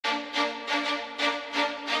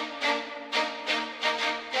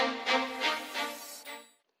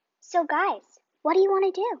So guys, what do you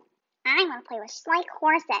want to do? I want to play with Schleich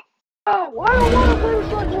horses. Oh, I don't want to play with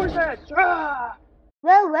Schleich horses. Ah!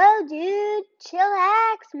 Whoa, dude.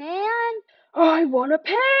 Chillax, man. I want to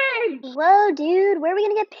paint. Whoa, dude. Where are we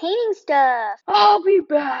going to get painting stuff? I'll be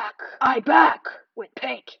back. I'm back with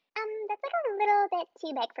paint. That's like a little bit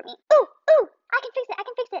too big for me. Ooh, I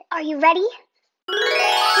can fix it. Are you ready?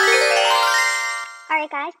 Alright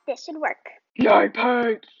guys, this should work. Yay,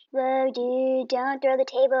 paint. Whoa, dude, don't throw the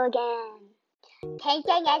table again.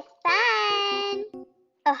 Painting is fun!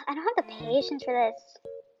 Ugh, I don't have the patience for this.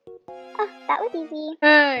 Oh, that was easy.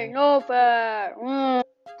 Hey, no fair.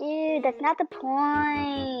 Dude, that's not the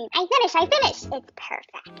point. I finished. It's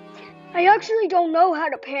perfect. I actually don't know how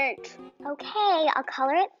to paint. Okay, I'll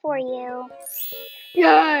color it for you.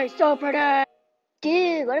 Yay, so pretty.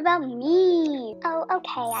 Dude, what about me? Oh,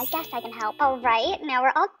 okay, I guess I can help. Alright, now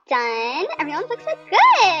we're all done. Everyone looks so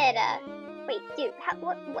good. Wait, dude,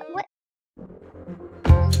 what